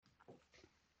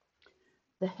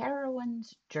The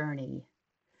heroine's journey.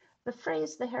 The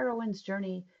phrase the heroine's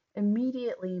journey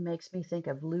immediately makes me think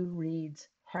of Lou Reed's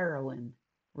Heroine,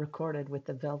 recorded with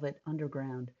the Velvet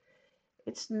Underground.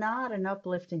 It's not an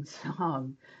uplifting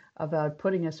song about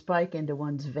putting a spike into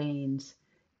one's veins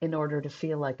in order to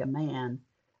feel like a man,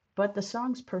 but the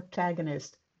song's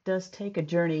protagonist does take a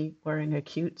journey wearing a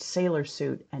cute sailor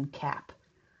suit and cap.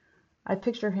 I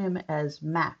picture him as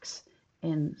Max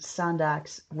in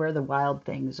Sondak's Where the Wild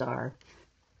Things Are.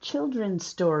 Children's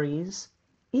stories,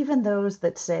 even those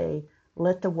that say,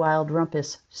 let the wild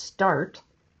rumpus start,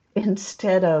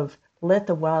 instead of let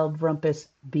the wild rumpus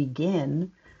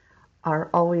begin,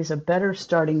 are always a better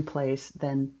starting place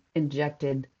than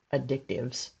injected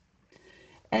additives.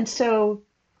 And so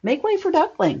make way for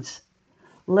ducklings.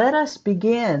 Let us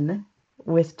begin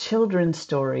with children's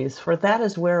stories, for that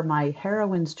is where my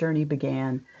heroine's journey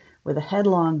began, with a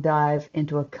headlong dive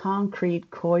into a concrete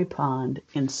koi pond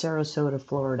in Sarasota,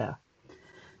 Florida.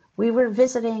 We were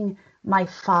visiting my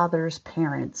father's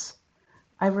parents.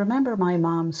 I remember my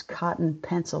mom's cotton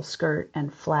pencil skirt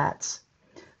and flats.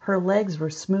 Her legs were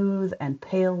smooth and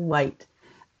pale white.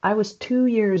 I was 2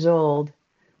 years old.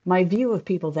 My view of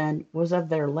people then was of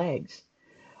their legs.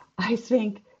 I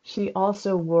think she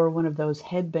also wore one of those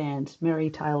headbands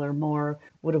Mary Tyler Moore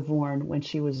would have worn when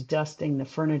she was dusting the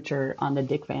furniture on the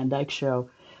Dick Van Dyke Show,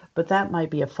 but that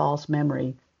might be a false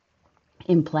memory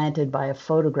implanted by a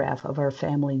photograph of our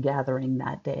family gathering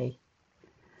that day.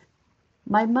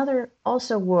 My mother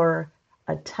also wore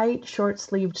a tight,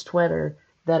 short-sleeved sweater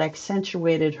that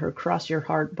accentuated her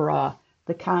cross-your-heart bra,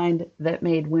 the kind that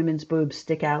made women's boobs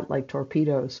stick out like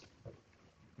torpedoes.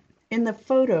 In the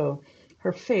photo,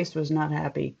 her face was not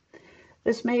happy.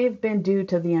 This may have been due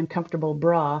to the uncomfortable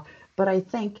bra, but I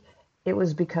think it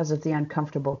was because of the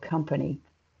uncomfortable company.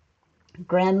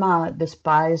 Grandma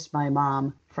despised my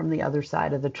mom from the other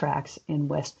side of the tracks in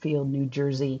Westfield, New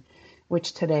Jersey,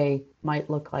 which today might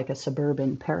look like a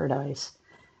suburban paradise.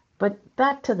 But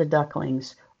back to the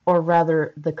ducklings, or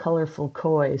rather the colorful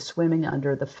koi swimming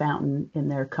under the fountain in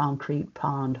their concrete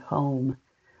pond home.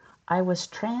 I was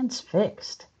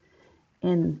transfixed.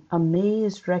 In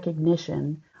amazed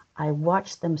recognition, I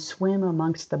watched them swim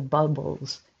amongst the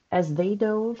bubbles. As they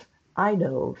dove, I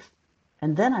dove.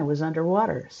 And then I was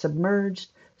underwater, submerged,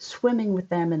 swimming with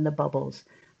them in the bubbles.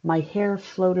 My hair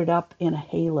floated up in a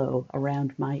halo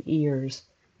around my ears.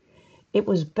 It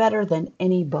was better than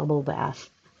any bubble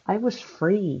bath. I was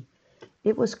free.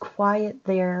 It was quiet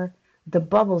there. The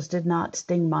bubbles did not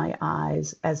sting my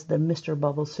eyes as the Mr.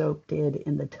 Bubble soap did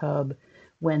in the tub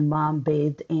when Mom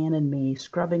bathed Ann and me,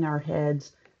 scrubbing our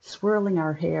heads, swirling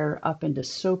our hair up into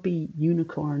soapy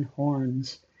unicorn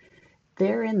horns.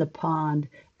 There in the pond,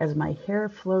 as my hair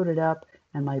floated up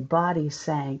and my body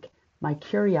sank, my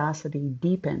curiosity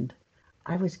deepened.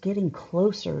 I was getting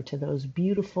closer to those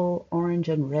beautiful orange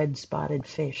and red spotted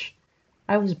fish.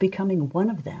 I was becoming one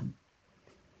of them.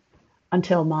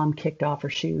 Until Mom kicked off her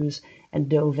shoes and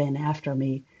dove in after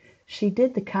me. She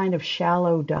did the kind of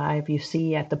shallow dive you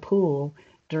see at the pool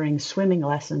during swimming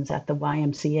lessons at the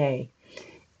YMCA.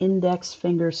 Index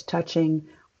fingers touching,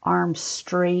 arms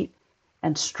straight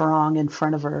and strong in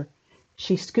front of her.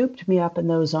 She scooped me up in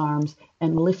those arms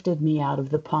and lifted me out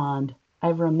of the pond. I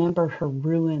remember her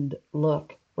ruined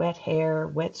look, wet hair,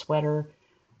 wet sweater,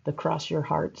 the cross your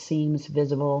heart seams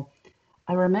visible.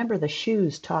 I remember the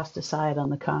shoes tossed aside on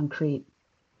the concrete.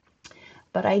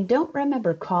 But I don't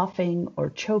remember coughing or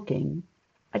choking.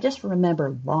 I just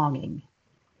remember longing.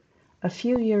 A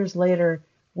few years later,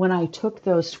 when I took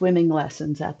those swimming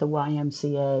lessons at the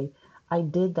YMCA, I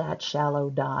did that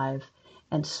shallow dive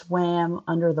and swam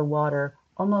under the water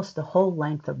almost the whole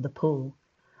length of the pool.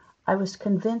 I was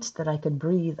convinced that I could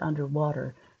breathe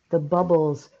underwater. The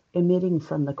bubbles emitting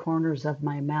from the corners of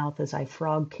my mouth as I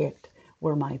frog kicked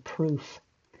were my proof.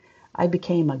 I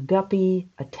became a guppy,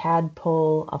 a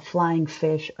tadpole, a flying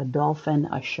fish, a dolphin,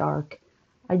 a shark.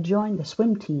 I joined the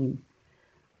swim team.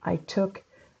 I took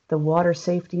the water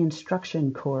safety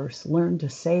instruction course, learned to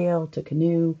sail, to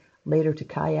canoe, later to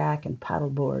kayak and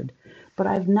paddleboard. But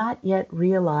I've not yet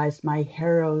realized my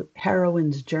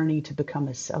heroine's journey to become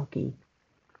a selkie.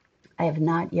 I have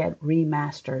not yet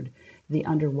remastered the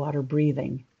underwater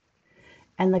breathing.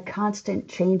 And the constant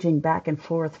changing back and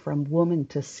forth from woman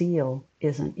to seal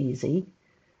isn't easy.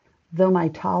 Though my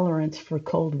tolerance for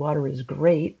cold water is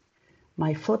great,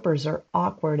 my flippers are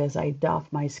awkward as I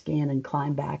doff my skin and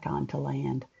climb back onto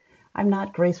land. I'm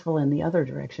not graceful in the other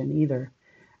direction either.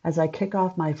 As I kick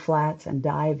off my flats and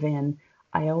dive in,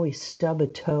 I always stub a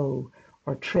toe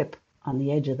or trip on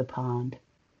the edge of the pond.